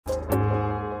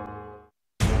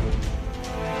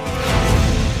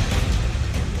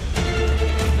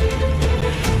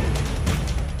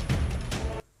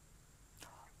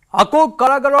আকৌ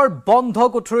কাৰাগাৰৰ বন্ধ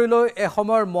কোঠৰীলৈ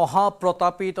এসময়ৰ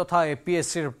মহাপ্ৰতাপী তথা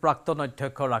APSCৰ প্ৰাক্তন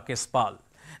অধ্যক্ষ ৰাকেশ পাল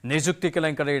নিযুক্তি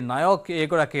কেলেংকাৰীৰ নায়ক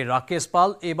এইগৰাকী ৰাকেশ পাল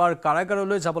এবাৰ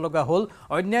কাৰাগাৰলৈ যাব লগা হ'ল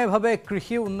অন্যায়ভাৱে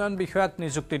কৃষি উন্নয়ন বিষয়াক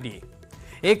নিযুক্তি দি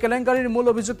এই কেলেংকাৰীৰ মূল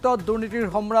অভিযুক্ত দুৰ্নীতিৰ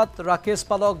সম্ৰাট ৰাকেশ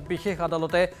পালক বিশেষ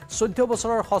আদালতে 14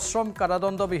 বছৰৰ সশ্ৰম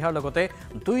কাৰাদণ্ড বিহাৰ লগতে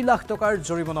 2 লাখ টকাৰ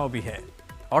জৰিমনাও বিহে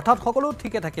অৰ্থাৎ সকলো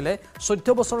ঠিকে থাকিলে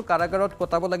 14 বছৰ কাৰাগাৰত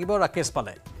কটাব লাগিব ৰাকেশ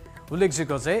পালে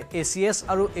উল্লেখযোগ্য যে ACS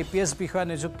আৰু APS বিষয়া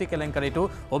নিযুক্তি কেলেংকাৰীটো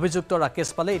অভিযুক্ত ৰাকেশ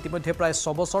পালে ইতিমধ্যে প্ৰায়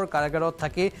 6 বছৰ কাৰাগাৰত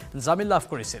থাকি জামিন লাভ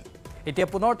কৰিছিল এতিয়া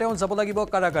পুনৰ তেওঁ যাব লাগিব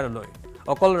কাৰাগাৰলৈ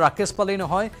অকল ৰাকেশ পালেই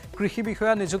নহয় কৃষি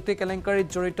বিষয়া নিযুক্তি কেলেংকাৰীত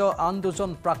জড়িত আন দুজন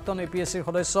প্ৰাক্তন APSCৰ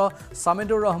সদস্য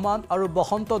সামেদুৰ ৰহমান আৰু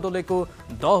বসন্ত দলেকো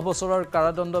 10 বছৰৰ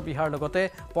কাৰাদণ্ড বিহাৰ লগতে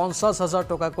 50,000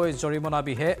 টকাকৈ জৰিমনা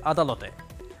বিহে আদালতে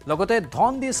লগতে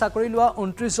ধন দি চাকৰি লোৱা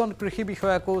 29 জন কৃষি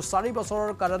বিষয়াকো 4 বছৰৰ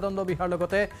কাৰাদণ্ড বিহাৰ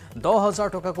লগতে 10,000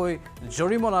 টকাকৈ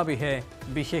জৰিমনা বিহে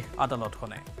বিশেষ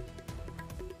আদালতখনে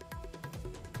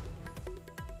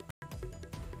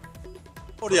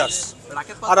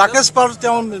ৰাকেশ পাল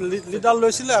তেওঁ লিডাৰ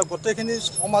লৈছিলে গোটেইখিনি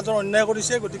সমাজৰ অন্যায়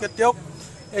কৰিছে গতিকে তেওঁক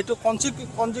এইটো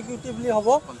কনজিকিউটিভলি হ'ব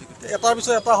এটাৰ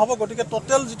পিছত এটা হ'ব গতিকে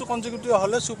টোটেল যিটো কনজিকিউটিভ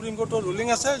হ'লে সুপ্ৰিম কোৰ্টৰ ৰুলিং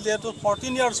আছে যেহেতু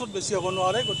 14 ইয়াৰ্ছত বেছি হ'ব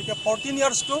নোৱাৰে গতিকে 14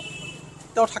 ইয়াৰ্ছটো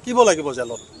তেওঁ থাকিব লাগিব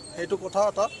জেলত সেইটো কথা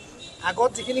এটা আগত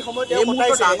যিখিনি সময় তেওঁ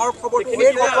কটাইছে আগৰ খবৰখিনি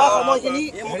সময়খিনি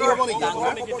হেৰি হ'ব নেকি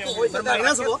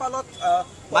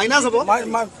মাইনাছ হ'ব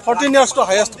 14 ইয়াৰ্ছটো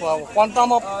হাইয়েষ্ট কোৱান্টাম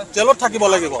অফ জেলত থাকিব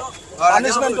লাগিব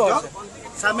পানিশমেণ্টটো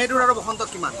সামেদুৰ আৰু বসন্ত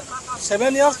কিমান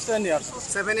 7 ইয়াৰ্ছ 10 ইয়াৰ্ছ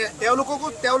 7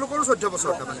 তেওঁলোকৰো 14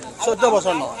 বছৰ তাৰমানে 14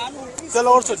 বছৰ নহয়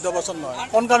তেওঁলোকৰ 14 বছৰ নহয়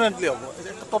কনকাৰেণ্টলি হ'ব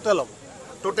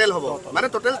টোটেল হ'ব মানে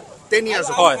টোটেল 10 ইয়াৰ্ছ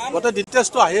হয় গোটেই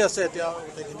ডিটেইলছটো আহি আছে এতিয়া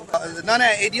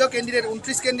নাই এডিঅ কেণ্ডিডেট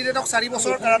 29 কেণ্ডিডেটক 4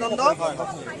 বছৰ কাৰাদণ্ড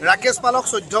ৰাকেশ পালক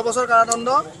 14 বছৰ কাৰাদণ্ড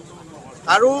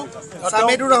আৰু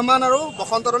সামেদুৰ ৰহমান আৰু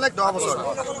বসন্ত দলেক 10 বছৰ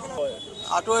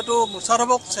আৰু এইটো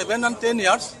মুছাৰফক 7 and 10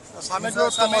 ইয়াৰ্ছ সামেদুৰ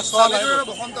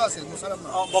বসন্ত আছিল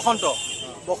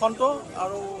বসন্ত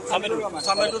আৰু সামেদুৰ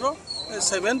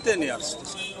 7-10 ইয়াৰ্ছ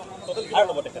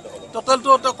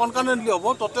টোটেলটো কনকাৰেণ্টলি হ'ব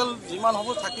টোটেল যিমান হ'ব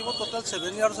থাকিব টোটেল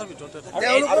 7 ইয়াৰ্ছৰ ভিতৰতে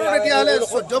তেওঁলোকৰ তেতিয়াহ'লে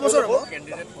 14 বছৰ হ'ব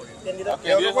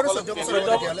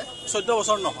 14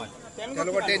 বছৰ নহয়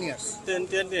তেওঁলোকৰ 10 ইয়াৰ্ছ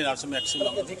 10 ইয়াৰ্ছ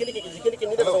মেক্সিমাম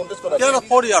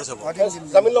 4 ইয়াৰ্ছ হ'ব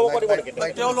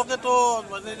তেওঁলোকেতো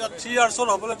মানে 3 ইয়াৰ্ছৰ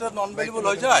হ'বলৈ নন ভেলিবল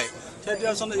হৈ যায় 3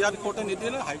 ইয়াৰ্ছ ইয়াত কোৰ্টে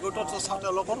নিদিলে হাইকোৰ্টত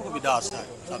তেওঁলোকৰ সুবিধা আছে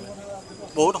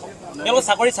বহুত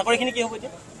চাকৰিখিনি কি হ'ব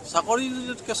এতিয়া চাকৰি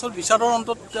কেছৰ বিচাৰৰ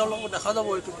অন্তত তেওঁলোকক দেখা যাব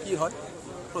এইটো কি হয়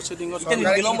প্ৰচিডিঙত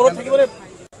বিলম্বত থাকিবলৈ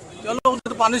তেওঁলোকক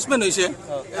যিটো পানিছমেণ্ট হৈছে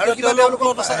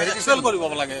এক্সেল কৰিব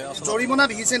লাগে জৰিমনা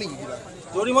বিহিছে নেকি কিবা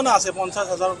জৰিমনা আছে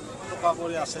 50,000 টকা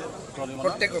কৰি আছে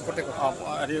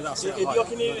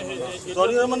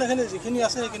জৰিমনাখিনি যিখিনি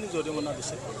আছে সেইখিনি জৰিমনা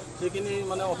দিছে সেইখিনি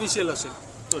মানে অফিচিয়েল আছে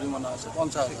জৰিমনা আছে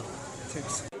 50,000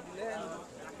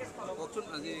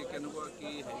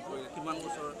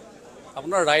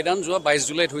 আপোনাৰ ৰায়দান যোৱা 22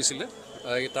 জুলাইত হৈছিলে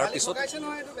তাৰ পিছত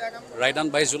ৰায়দান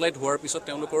 22 জুলাইত হোৱাৰ পিছত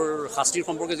তেওঁলোকৰ শাস্তিৰ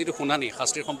সম্পৰ্কে যিটো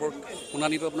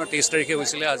শুনানিটো আপোনাৰ 23 তাৰিখে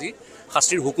হৈছিলে আজি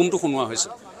শাস্তিৰ হুকুমটো শুনোৱা হৈছে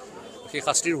সেই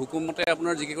শাস্তিৰ হুকুম মতে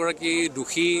আপোনাৰ যিকেইগৰাকী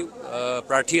দোষী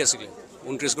প্ৰাৰ্থী আছিলে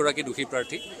 29 গৰাকী দোষী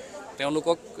প্ৰাৰ্থী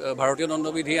তেওঁলোকক ভাৰতীয়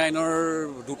দণ্ডবিধি আইনৰ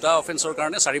দুটা অফেন্সৰ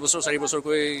কাৰণে 4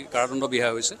 বছৰকৈ কাৰাদণ্ড বিহা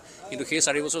হৈছে কিন্তু সেই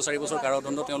 4 বছৰ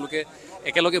কাৰাদণ্ড তেওঁলোকে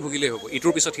একেলগে ভুগিলেই হ'ব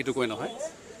ইটোৰ পিছত সিটোকৈ নহয়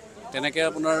তেনেকৈ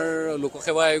আপোনাৰ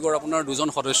লোকসেৱা আয়োগৰ আপোনাৰ দুজন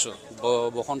সদস্য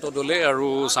বসন্ত দলে আৰু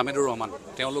সামেদুৰ ৰহমান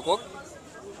তেওঁলোকক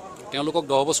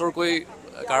 10 বছৰকৈ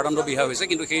কাৰাদণ্ড বিহা হৈছে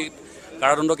কিন্তু সেই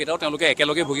কাৰাদণ্ড কেইটাও তেওঁলোকে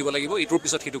একেলগে ভুগিব লাগিব ইটোৰ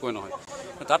পিছত সিটোকৈ নহয়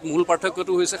তাত মূল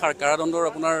পাৰ্থক্যটো হৈছে কাৰাদণ্ডৰ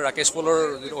আপোনাৰ ৰাকেশ পালৰ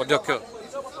অধ্যক্ষ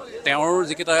তেওঁৰ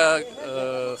যিকেইটা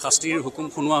শাস্তিৰ হুকুম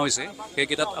শুনোৱা হৈছে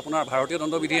সেইকেইটাত আপোনাৰ ভাৰতীয়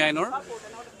দণ্ডবিধি আইনৰ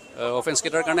অফেন্স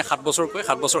কেইটাৰ কাৰণে 7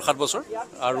 বছৰ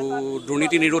আৰু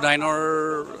দুৰ্নীতি নিৰোধ আইনৰ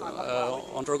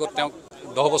অন্তৰ্গত তেওঁক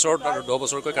 10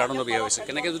 বছৰকৈ কাৰাদণ্ড বিহা হৈছে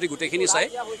কেনেকৈ যদি গোটেইখিনি চাই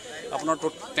আপোনাৰ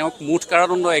তেওঁক মুঠ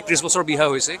কাৰাদণ্ড 31 বছৰ বিহা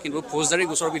হৈছে কিন্তু ফৌজদাৰী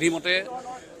গোচৰ বিধি মতে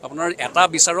আপোনাৰ এটা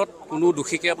বিচাৰত কোনো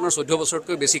দোষীকে আপোনাৰ 14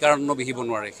 বছৰতকৈ বেছি কাৰাদণ্ড বিহিব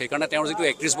নোৱাৰে সেইকাৰণে তেওঁৰ যিটো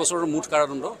 31 বছৰৰ মুঠ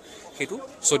কাৰাদণ্ড সেইটো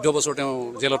 14 বছৰ তেওঁ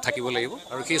জেলত থাকিব লাগিব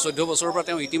আৰু সেই 14 বছৰৰ পৰা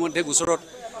তেওঁ ইতিমধ্যে গোচৰত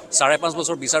 5.5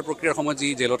 বছৰ বিচাৰ প্ৰক্ৰিয়াৰ সময়ত যি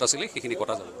জেলত আছিলে সেইখিনি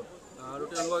কটা যাব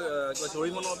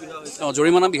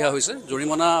জৰিমনা বিহা হৈছে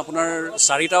জৰিমনা আপোনাৰ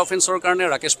 4টা অফেন্সৰ কাৰণে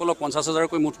ৰাকেশ পালক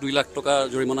 50,000কৈ মুঠ 2 লাখ টকা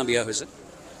জৰিমনা বিহা হৈছে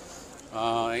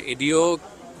এডিঅ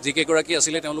যিকেইগৰাকী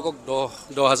আছিলে তেওঁলোকক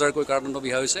 10,000কৈ কাৰাদণ্ড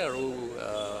বিহা হৈছে আৰু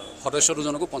সদস্য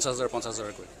দুজনকো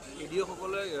 50,000কৈ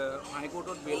এডিঅ'সকলে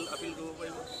হাইকোৰ্টত বেল আপিল কৰিব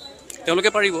পাৰিব তেওঁলোকে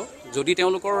পাৰিব যদি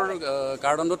তেওঁলোকৰ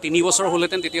কাৰাদণ্ড 3 বছৰ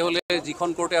হ'লেতেন তেতিয়াহ'লে যিখন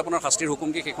কোৰ্টে আপোনাৰ শাস্তিৰ হুকুম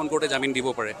দিয়ে সেইখন কোৰ্টে জামিন দিব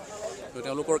পাৰে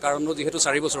তেওঁলোকৰ কাৰণটো যিহেতু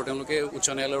 4 বছৰ তেওঁলোকে উচ্চ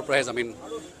ন্যায়ালয়ৰ পৰাহে জামিন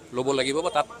ল'ব লাগিব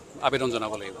বা তাত আবেদন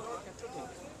জনাব লাগিব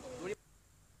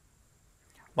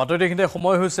বাতৰিখিনিতে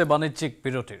সময় হৈছে বাণিজ্যিক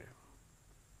বিৰতিৰ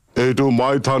এইটো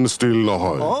মাইথান ষ্টিল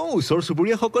নহয় ওচৰ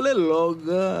চুবুৰীয়াসকলে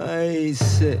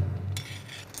লগাইছে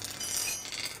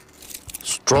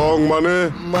ষ্ট্ৰং মানে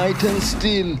Maithon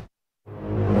still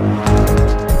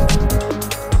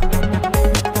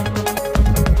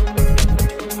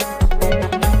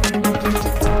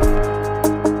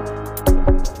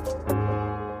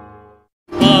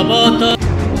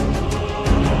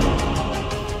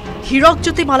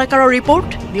Hirakjyoti মালাকাৰৰ report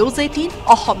news 18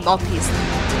 Assam north east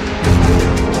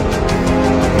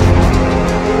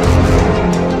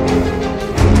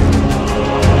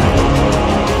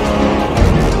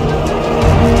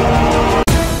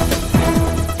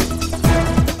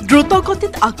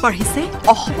দ্ৰুতগতিত আগবাঢ়িছে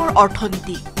অসমৰ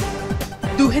অৰ্থনীতি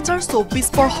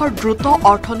 2024 বৰ্ষৰ দ্ৰুত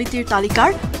অৰ্থনীতিৰ তালিকাৰ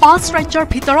 5 ৰাজ্যৰ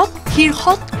ভিতৰত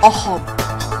শীৰ্ষত অসম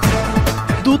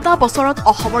দুটা বছৰত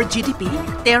অসমৰ জিডিপি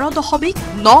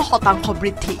 13.9%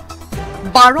 বৃদ্ধি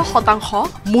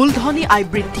 12% মূলধনী আয়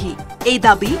বৃদ্ধি এই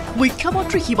দাবী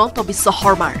মুখ্যমন্ত্ৰী হিমন্ত বিশ্ব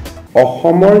শৰ্মাৰ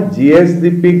অসমৰ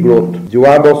জিএছডিপি গ্ৰোথ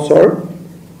যোৱা বছৰ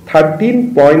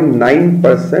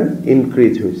 13.9%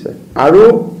 ইনক্ৰিজ হৈছে আৰু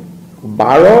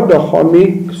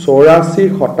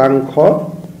 12.84%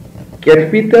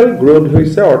 কেপিটেল গ্ৰোথ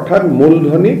হৈছে অৰ্থাৎ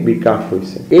মূলধনী বিকাশ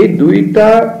হৈছে এই দুইটা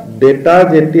ডেটা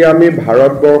যেতিয়া আমি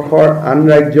ভাৰতবৰ্ষৰ আন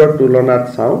ৰাজ্যৰ তুলনাত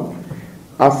চাওঁ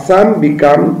Assam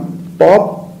became top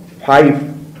 5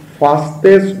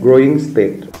 fastest growing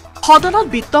state সদনত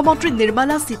বিত্তমন্ত্ৰী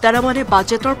নিৰ্মলা সীতাৰামনে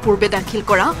বাজেটৰ পূৰ্বে দাখিল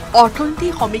কৰা অৰ্থনীতি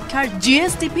সমীক্ষাৰ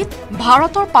জিএছডিপিত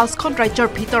ভাৰতৰ 5খন ৰাজ্যৰ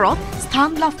ভিতৰত স্থান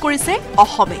লাভ কৰিছে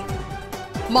অসমে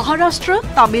মহাৰাষ্ট্ৰ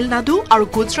তামিলনাডু আৰু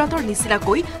গুজৰাটৰ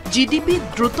নিচিনাকৈ জিডিপি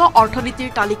দ্ৰুত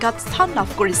অৰ্থনীতিৰ তালিকাত স্থান লাভ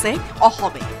কৰিছে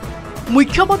অসমে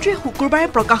মুখ্যমন্ত্ৰীয়ে শুকুৰবাৰে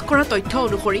প্ৰকাশ কৰা তথ্য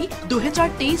অনুসৰি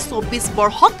 2023-24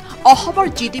 বৰ্ষত অসমৰ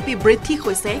জিডিপি বৃদ্ধি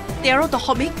হৈছে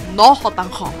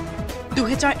 13.9%।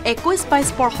 2021-22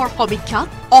 বৰ্ষৰ সমীক্ষাত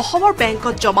অসমৰ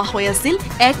বেংকত জমা হৈ আছিল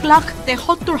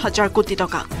 1,73,000 কোটি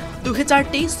টকা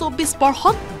 2023-24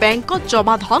 বৰ্ষত বেংকত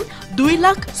জমা ধন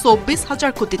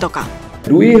 2,24,000 কোটি টকা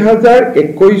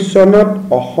 2021 চনত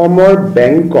অসমৰ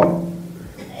বেংকত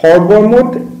সৰ্বমুঠ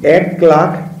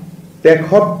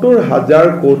 1,73,000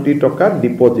 কোটি টকা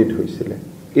ডিপজিট হৈছিল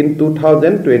ইন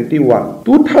 2021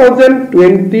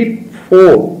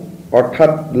 2024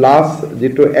 অৰ্থাৎ লাষ্ট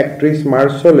যেটো 31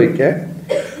 মাৰ্চলৈকে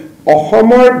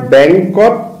অসমৰ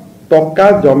বেংকত টকা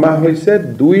জমা হৈছে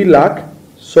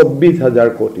 2,24,000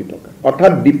 কোটি টকা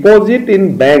অৰ্থাৎ deposit in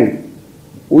bank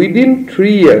within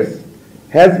 3 years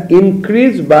has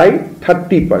increased by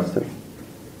 30%,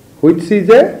 which is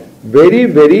a very,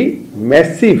 very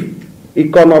massive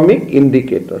economic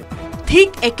indicator. ঠিক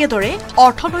একেদৰে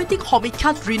অৰ্থনৈতিক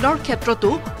সমীক্ষাত ঋণৰ ক্ষেত্ৰতো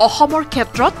অসমৰ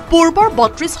ক্ষেত্ৰত পূৰ্বৰ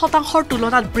 32%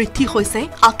 তুলনাত বৃদ্ধি হৈছে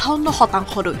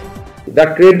 58%লৈ The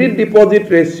credit deposit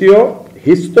ratio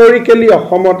historically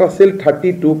অসমত আছিল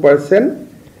 32%.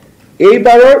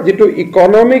 এইবাৰৰ যেটো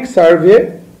ইকোনমিক সাৰ্ভে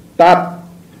তাত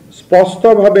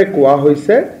স্পষ্টভাৱে কোৱা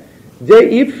হৈছে যে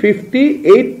ই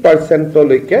 58%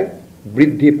 লৈকে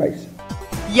বৃদ্ধি পাইছে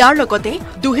ইয়াৰ লগতে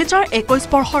 2021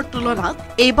 বৰ্ষৰ তুলনাত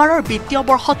এইবাৰৰ বিত্তীয়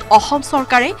বৰ্ষত অসম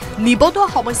চৰকাৰে নিবনুৱা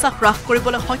সমস্যা হ্ৰাস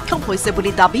কৰিবলৈ সক্ষম হৈছে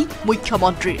বুলি দাবী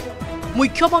মুখ্যমন্ত্ৰীৰ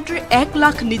 1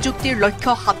 লাখ নিযুক্তিৰ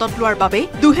লক্ষ্য হাতত লোৱাৰ বাবে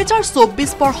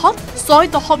 2024 বৰ্ষত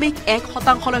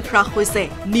 6.1% লৈ হ্ৰাস হৈছে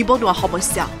নিবনুৱা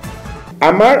সমস্যা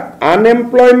আমাৰ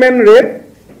আনএমপ্লয়মেন্ট ৰেট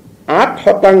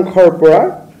 8%ৰ পৰা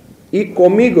ই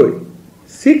কমি গৈ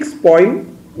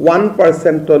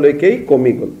 6.1% লৈকে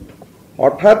কমি গল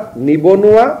অৰ্থাৎ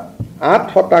নিবনুৱা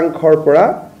 8%ৰ পৰা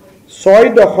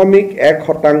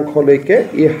 6.1% লৈকে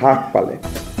ই হ্ৰাস পালে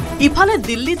ইফালে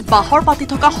দিল্লীত বাহৰ পাতি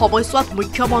থকা সময়ছোৱাত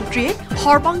মুখ্যমন্ত্ৰীয়ে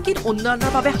সৰ্বাংগীন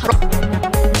উন্নয়নৰ বাবে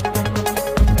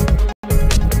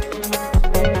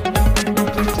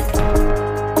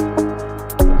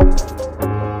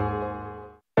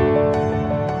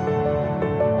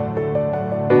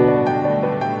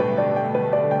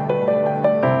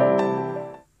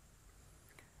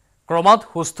ক্ৰমাৎ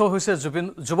সুস্থ হৈছে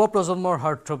যুৱ প্ৰজন্মৰ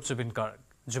হাৰ্টথ্ৰব জুবিন গাৰ্গ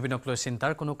জুবিনক লৈ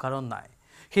চিন্তাৰ কোনো কাৰণ নাই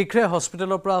শীঘ্ৰে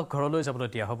হস্পিটেলৰ পৰা ঘৰলৈ যাবলৈ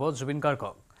দিয়া হ'ব জুবিন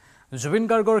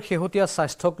গাৰ্গৰ শেহতীয়া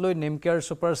স্বাস্থ্যক লৈ নেমকেয়াৰ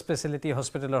ছুপাৰ স্পেচিয়েলিটি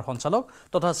হস্পিটেলৰ সঞ্চালক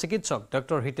তথা চিকিৎসক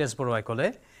ডক্টৰ হিতেশ বৰুৱাই ক'লে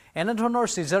এনে ধৰণৰ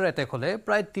সিজাৰ এটেক হ'লে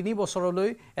প্ৰায় 3 বছৰলৈ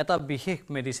এটা বিশেষ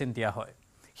মেডিচিন দিয়া হয়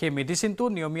সেই মেডিচিনটো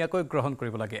নিয়মীয়াকৈ গ্ৰহণ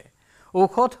কৰিব লাগে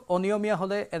ঔষধ অনিয়মীয়া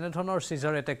হ'লে এনে ধৰণৰ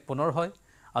সিজাৰ এটেক পুনৰ হয়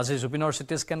আজি জুবিনৰ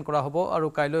সিটি স্ক্যান কৰা হ'ব আৰু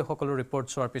কাইলৈ সকলো ৰিপৰ্ট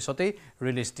চোৱাৰ পিছতেই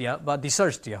ৰিলিজ দিয়া বা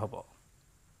ডিচাৰ্জ দিয়া হ'ব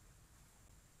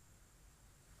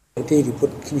গোটেই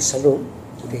ৰিপৰ্টখিনি চালোঁ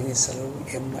গোটেইখিনি চালোঁ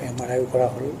MRI কৰা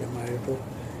হ'ল MRIটো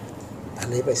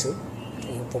ভালেই পাইছোঁ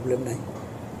প্ৰব্লেম নাই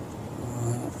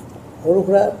সৰু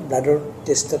সুৰা ব্লাডৰ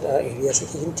টেষ্টত হেৰি আছে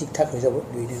সেইখিনি ঠিক ঠাক হৈ যাব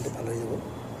 2 দিনতে ভাল হৈ যাব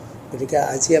গতিকে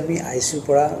আজি আমি ICUৰ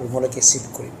পৰা ৰুমলৈকে শিফ্ট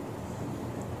কৰিম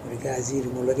গতিকে আজি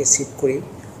ৰুমলৈকে শিফ্ট কৰি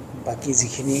বাকী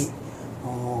যিখিনি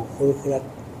সৰু সুৰা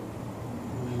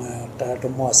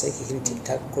তাৰতম্য আছে সেইখিনি ঠিক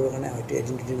ঠাক কৰাৰ কাৰণে হয়তো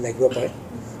এদিন 2 দিন লাগিব পাৰে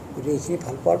গতিকে এইখিনি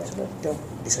ভাল পোৱাৰ পিছত তেওঁ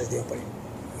ডিচাৰ্জ দিব পাৰিম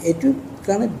এইটো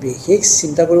কাৰণে বিশেষ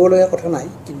চিন্তা কৰিবলগীয়া কথা নাই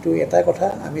কিন্তু এটা কথা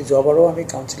আমি যোৱাবাৰো আমি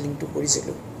কাউন্সেলিংটো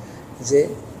কৰিছিলোঁ যে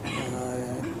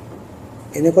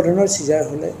এনেকুৱা ধৰণৰ চিজাৰ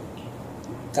হ'লে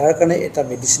তাৰ কাৰণে এটা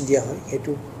মেডিচিন দিয়া হয়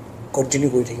সেইটো কণ্টিনিউ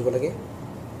কৰি থাকিব লাগে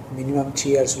মিনিমাম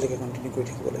 3 ইয়াৰ্ছলৈকে কণ্টিনিউ কৰি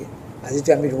থাকিব লাগে আজিতো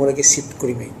আমি ৰুমলৈকে শিফ্ট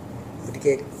কৰিমেই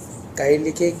গতিকে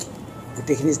কাইলৈকে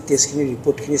গোটেইখিনি টেষ্টখিনি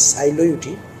ৰিপৰ্টখিনি চাই লৈ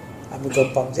উঠি আমি গম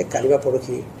পাম যে কালি বা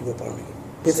পৰহি দিব পাৰোঁ নেকি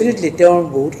ডেফিনেটলি তেওঁৰ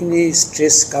বহুতখিনি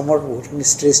ষ্ট্ৰেছ কামৰ বহুতখিনি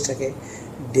ষ্ট্ৰেছ থাকে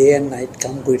ডে এণ্ড নাইট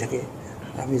কাম কৰি থাকে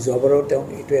আমি যোৱাবাৰো তেওঁক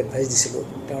এইটো এডভাইচ দিছিলোঁ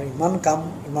তেওঁ ইমান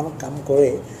কাম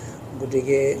কৰে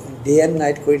গতিকে ডে এণ্ড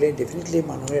নাইট কৰিলে ডেফিনেটলি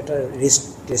মানুহৰ এটা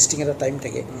ৰেষ্টিং এটা টাইম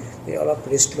থাকে অলপ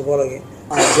ৰেষ্ট ল'ব লাগে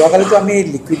যোৱাকালিতো আমি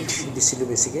লিকুইড দিছিলোঁ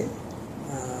বেছিকৈ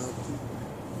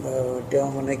তেওঁ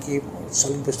মানে কি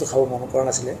চলিড বস্তু খাব মন কৰা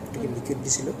নাছিলে গতিকে লিকুইড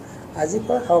দিছিলোঁ আজিৰ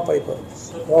পৰা খাব পাৰিব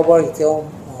খোৱা তেওঁ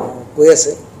কৈ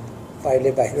আছে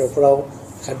পাৰিলে বাহিৰৰ পৰাও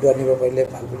খাদ্য আনিব পাৰিলে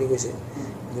ভাল বুলি কৈছে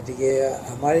গতিকে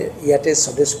আমাৰ ইয়াতে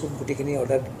স্বদেশ ফুড গোটেইখিনি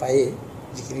অৰ্ডাৰ পায়েই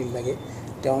যিখিনি লাগে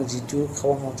তেওঁ যিটো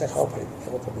খাব মন যায় খাব পাৰিব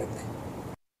একো প্ৰব্লেম নাই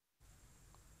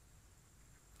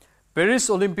পেৰিছ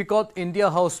অলিম্পিকত ইণ্ডিয়া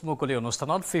হাউচ মুকলি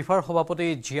অনুষ্ঠানত ফিফাৰ সভাপতি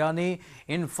জিয়ানি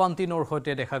ইনফান্টিনোৰ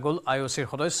সৈতে দেখা গ'ল IOCৰ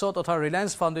সদস্য তথা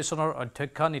ৰিলায়েন্স ফাউণ্ডেশ্যনৰ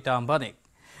অধ্যক্ষা নীতা আম্বানীক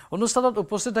অনুষ্ঠানত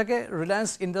উপস্থিত থাকে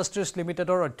ৰিলায়েন্স ইণ্ডাষ্ট্ৰিজ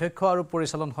লিমিটেডৰ অধ্যক্ষ আৰু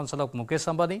পৰিচালন সঞ্চালক মুকেশ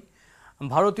আম্বানী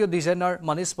ভাৰতীয় ডিজাইনাৰ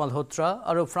মনীষ মালহোত্ৰা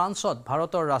আৰু ফ্ৰান্সত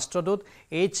ভাৰতৰ ৰাষ্ট্ৰদূত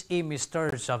HE মিষ্টাৰ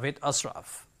জাভেদ আশ্ৰাফ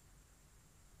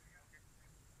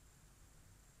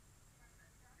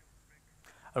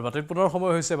আৰু বাতৰি পুনৰ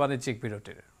সময় হৈছে বাণিজ্যিক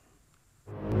বিৰতিৰ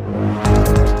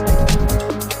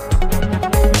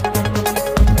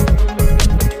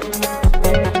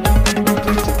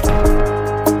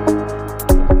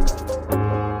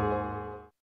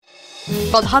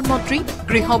প্ৰধানমন্ত্ৰী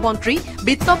গৃহমন্ত্ৰী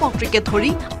বিত্তমন্ত্ৰীকে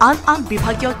ধৰি আন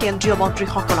বিভাগীয় কেন্দ্ৰীয়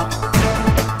মন্ত্ৰীসকলক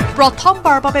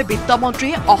প্ৰথমবাৰৰ বাবে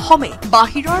বিত্তমন্ত্ৰীয়ে অসমে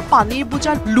বাহিৰৰ পানীৰ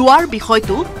বোজা লোৱাৰ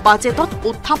বিষয়টো বাজেটত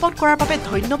উত্থাপন কৰাৰ বাবে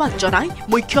ধন্যবাদ জনাই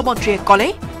মুখ্যমন্ত্ৰীয়ে ক'লে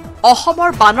অসমৰ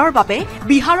বানৰ বাবে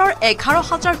বিহাৰৰ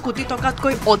 11,000 কোটি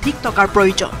টকাতকৈ অধিক টকাৰ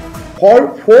প্ৰয়োজন For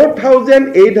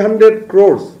 4,800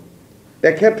 crores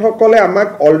তেখেতসকলে আমাক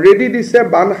অলৰেডি দিছে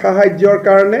বান সাহায্যৰ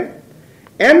কাৰণে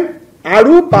এণ্ড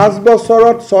আৰু 5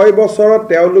 বছৰত 6 বছৰত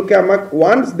তেওঁলোকে আমাক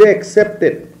once they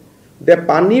accepted যে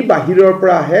পানী বাহিৰৰ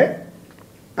পৰা আহে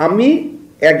আমি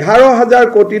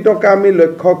 11,000 কোটি টকা আমি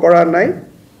লক্ষ্য কৰা নাই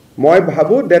মই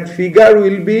ভাবো that figure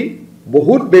will be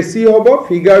বহুত বেছি হ'ব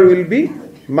figure will be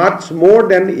much more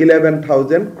than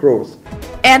 11,000 crores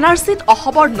NRCত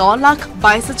অসমৰ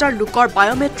 9,22,000 লোকৰ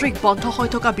বায়োমেট্ৰিক বন্ধ হৈ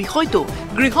থকা বিষয়টো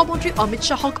গৃহমন্ত্ৰী অমিত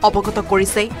শাহক অৱগত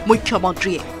কৰিছে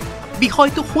মুখ্যমন্ত্ৰীয়ে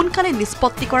বিষয়টো সোনকালে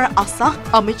নিষ্পত্তি কৰাৰ আশ্বাস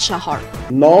অমিত শাহৰ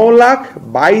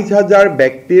 9,22,000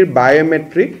 ব্যক্তিৰ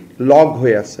বায়োমেট্ৰিক লগ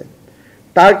হৈ আছে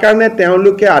তাৰ কাৰণে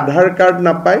তেওঁলোকে আধাৰ কাৰ্ড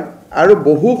নাপায় আৰু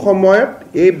বহু সময়ত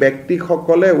এই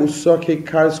ব্যক্তিসকলে উচ্চ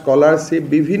শিক্ষাৰ স্কলাৰশ্বিপ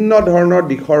বিভিন্ন ধৰণৰ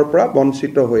দিশৰ পৰা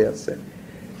বঞ্চিত হৈ আছে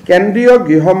কেন্দ্ৰীয়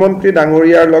গৃহমন্ত্ৰী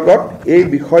ডাঙৰীয়াৰ লগত এই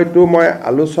বিষয়টো মই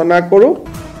আলোচনা কৰোঁ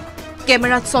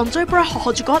কেমেৰাত সঞ্জয় পৰা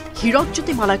সহযোগত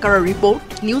Hirakjyoti মালাকাৰৰ report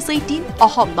news 18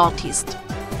 Assam north east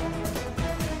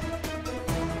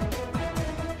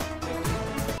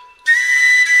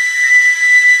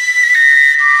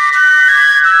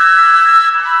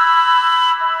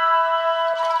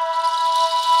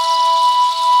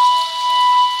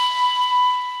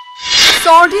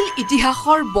স্বৰ্ণিল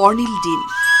ইতিহাসৰ বৰ্ণিল দিন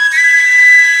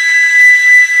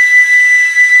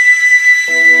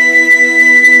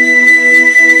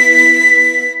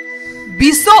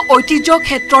বিশ্ব ঐতিহ্য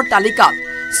ক্ষেত্ৰৰ তালিকাত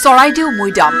চৰাইদেউ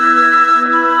মৈদাম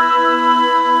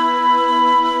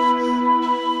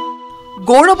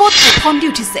গৌৰৱত উফন্দি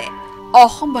উঠিছে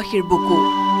অসমবাসীৰ বুকু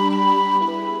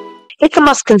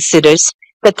ICMOS considers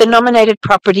that the nominated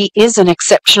property is an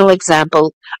exceptional example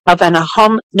of an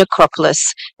Ahom necropolis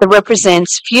that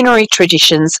represents funerary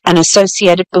traditions and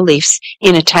associated beliefs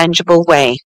in a tangible way.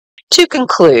 To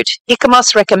conclude, ICMOS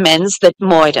recommends that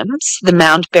moidams, the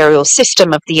mound burial system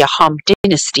of the Ahom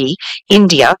dynasty,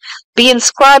 India, be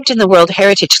inscribed in the World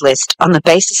Heritage List on the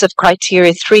basis of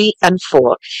criteria 3 and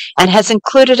 4, and has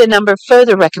included a number of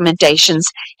further recommendations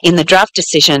in the draft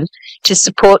decision to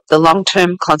support the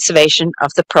long-term conservation of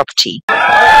the property.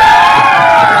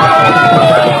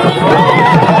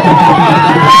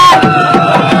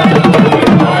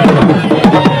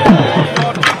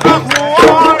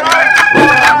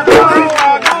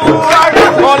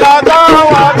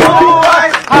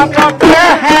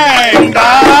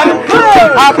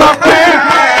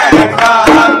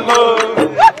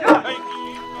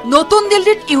 নতুন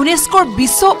দিল্লীত ইউনেস্কোৰ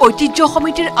বিশ্ব ঐতিহ্য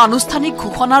সমিতিৰ আনুষ্ঠানিক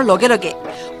ঘোষণাৰ লগে লগে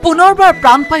পুনৰবাৰ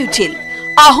প্ৰাণ পাই উঠিল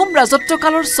আহোম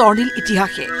ৰাজত্বকালৰ স্বৰ্ণীল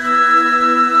ইতিহাসে।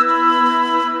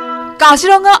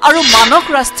 কাজিৰঙা আৰু মানস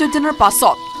ৰাষ্ট্ৰীয় উদ্যানৰ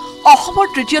পাছত অসমৰ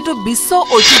তৃতীয়টো বিশ্ব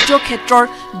ঐতিহ্য ক্ষেত্ৰৰ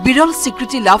বিৰল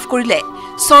স্বীকৃতি লাভ কৰিলে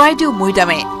চৰাইদেউ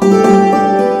মৈদামে।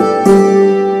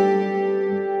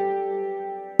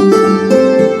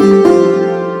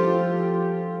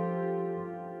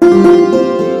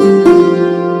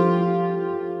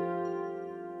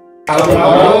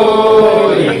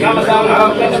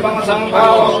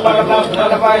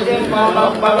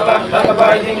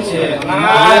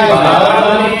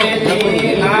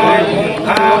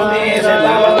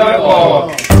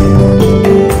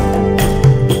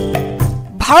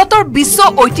 ভাৰতৰ বিশ্ব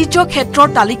ঐতিহ্য ক্ষেত্ৰৰ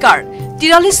তালিকাৰ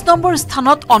 43 নম্বৰ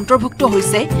স্থানত অন্তৰ্ভুক্ত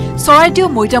হৈছে চৰাইদেউ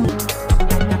মৈদাম।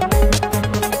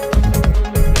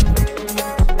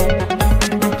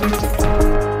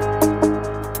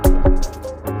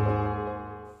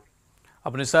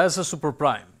 আপুনি চাই আছে ছুপাৰ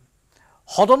প্ৰাইম।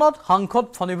 সদনত সাংসদ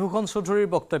ফণীভূষণ চৌধুৰীৰ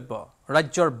বক্তব্য,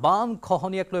 ৰাজ্যৰ বান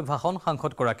খহনীয়াক লৈ ভাষণ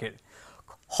সাংসদগৰাকীৰ।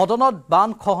 সদনত বান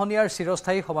খহনীয়াৰ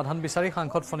চিৰস্থায়ী সমাধান বিচাৰি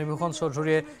সাংসদ ফণীভূষণ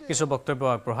চৌধুৰীয়ে কিছু বক্তব্য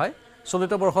আগবঢ়ায়।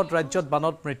 চলিত বৰ্ষত ৰাজ্যত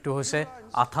বানত মৃত্যু হৈছে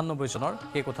 98 জনৰ,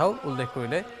 সেই কথাও উল্লেখ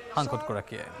কৰিলে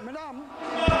সাংসদগৰাকীয়ে।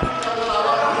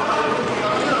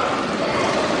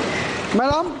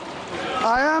 Madam,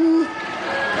 I am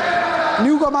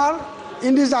newcomer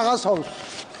in this August House,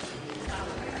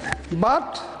 but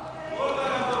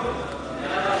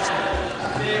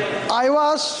I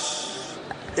was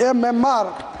a member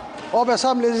of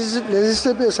Assam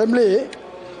Legislative Assembly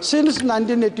since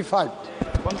 1985.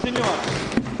 Continue.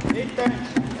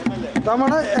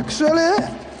 Actually,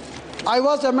 I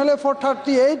was MLA for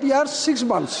 38 years, 6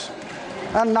 months,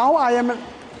 and now I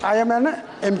am an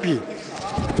MP.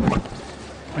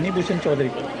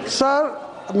 Sir,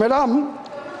 Madam,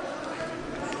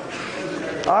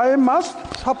 I must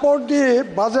support the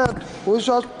budget which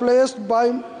was placed by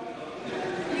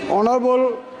Honorable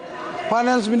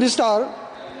Finance Minister,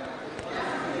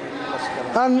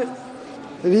 and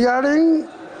regarding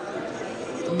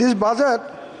this budget,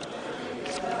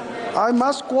 I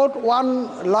must quote one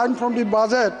line from the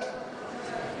budget.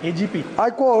 AGP. I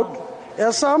quote,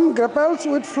 Assam grapples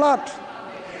with flood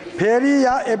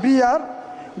every year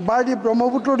by the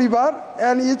Brahmaputra River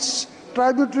and its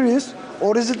tributaries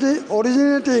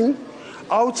originating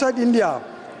outside India.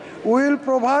 We will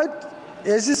provide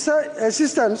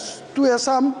assistance to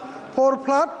Assam for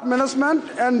flood management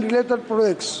and related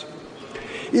projects.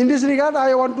 In this regard, I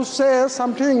want to say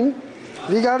something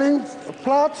regarding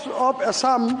floods of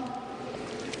Assam,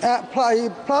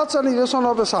 floods and erosion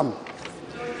of Assam.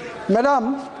 Madam,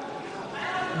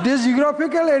 this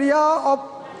geographical area of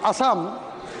Assam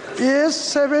is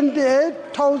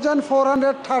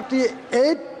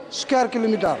 78,438 square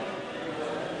kilometer.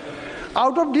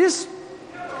 Out of this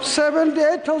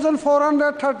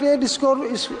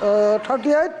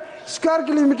 78,438 square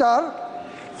kilometer,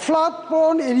 flood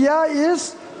prone area is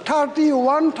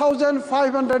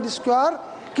 31,500 square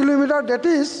kilometer. That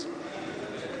is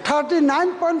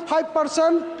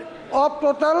 39.5% of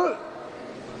total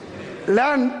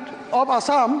land of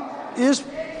Assam is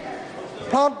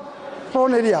flood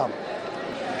prone area.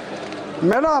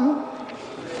 Madam,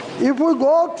 if we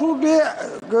go to the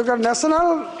national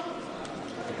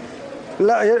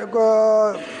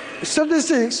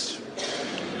statistics,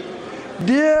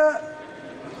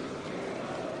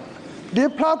 the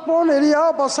flood prone area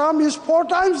of Assam is 4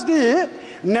 times the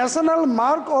national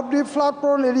mark of the flood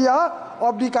prone area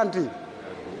of the country.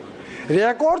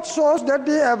 Record shows that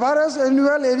the average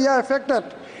annual area affected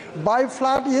by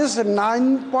flood is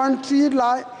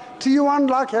 9.31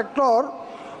 lakh hectare.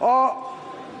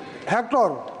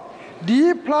 The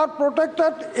flood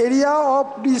protected area of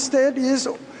the state is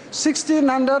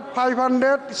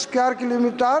 1,600 square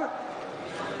kilometer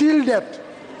till date.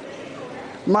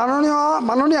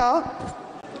 Manoniya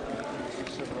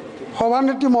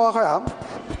Sovaneti Mohaya,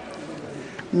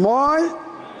 মই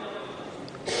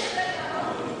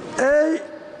এই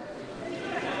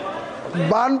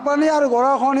বানপানী আৰু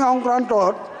গৰাখহনীয়া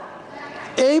সংক্ৰান্তত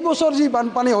এই বছৰ যি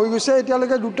বানপানী হৈ গৈছে,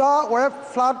 এতিয়ালৈকে 2টা ৱেভ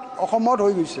ফ্লাড অসমত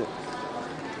হৈ গৈছে,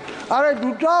 আৰু এই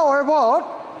 2টা ৱেভত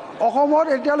অসমত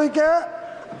এতিয়ালৈকে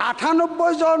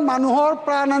 98 জন মানুহৰ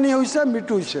প্ৰাণহানি হৈছে,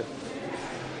 মৃত্যু হৈছে।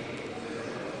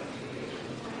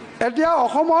 এতিয়া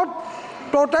অসমত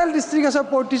টোটাল ডিষ্ট্ৰিক্ট আছে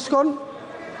 35খন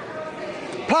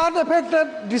ফ্লাড এফেক্টেড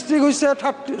ডিষ্ট্ৰিক্ট হৈছে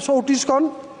 34খন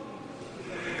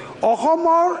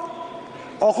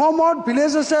অসমত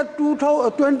ভিলেজ আছে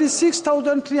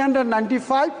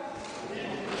 26,395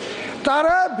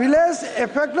 তাৰে ভিলেজ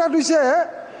এফেক্টেড হৈছে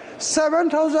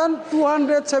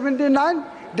 7,279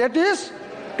 that is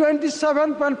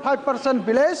 27.5%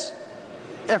 ভিলেজ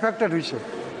এফেক্টেড হৈছে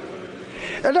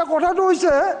এটা কথাটো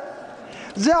হৈছে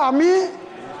যে আমি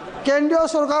কেন্দ্ৰীয়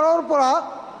চৰকাৰৰ পৰা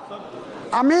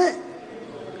আমি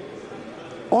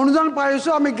অনুদান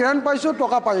পাইছোঁ আমি গ্ৰেণ্ট পাইছোঁ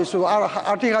টকা পাইছোঁ আৰু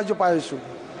আৰ্থিক সাহায্য পাইছোঁ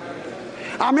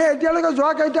আমি এতিয়ালৈকে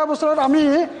যোৱা কেইটা বছৰত আমি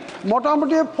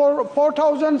মোটামুটি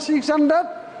 4,600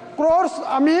 crores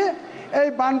আমি এই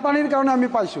বানপানীৰ কাৰণে আমি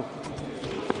পাইছোঁ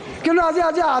কিন্তু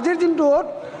আজিৰ দিনটোত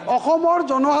অসমৰ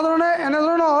জনসাধাৰণে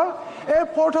এনেধৰণৰ এই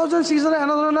 4,600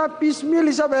 এনেধৰণৰ পিচমিল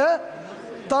হিচাপে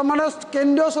তাৰমানে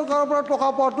কেন্দ্ৰীয় চৰকাৰৰ পৰা টকা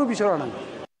পোৱাটো বিচৰা নাই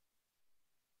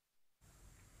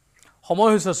সময়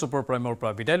হৈছে সুপাৰ প্ৰাইমৰ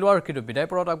পৰা বিদায় লোৱাৰ কিন্তু বিদায়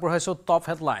পৰত আগবঢ়াইছো টপ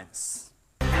হেডলাইন্স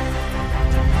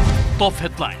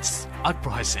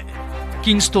আগবঢ়াইছে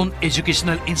কিংষ্টন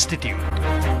এডুকেশ্যনেল ইনষ্টিটিউট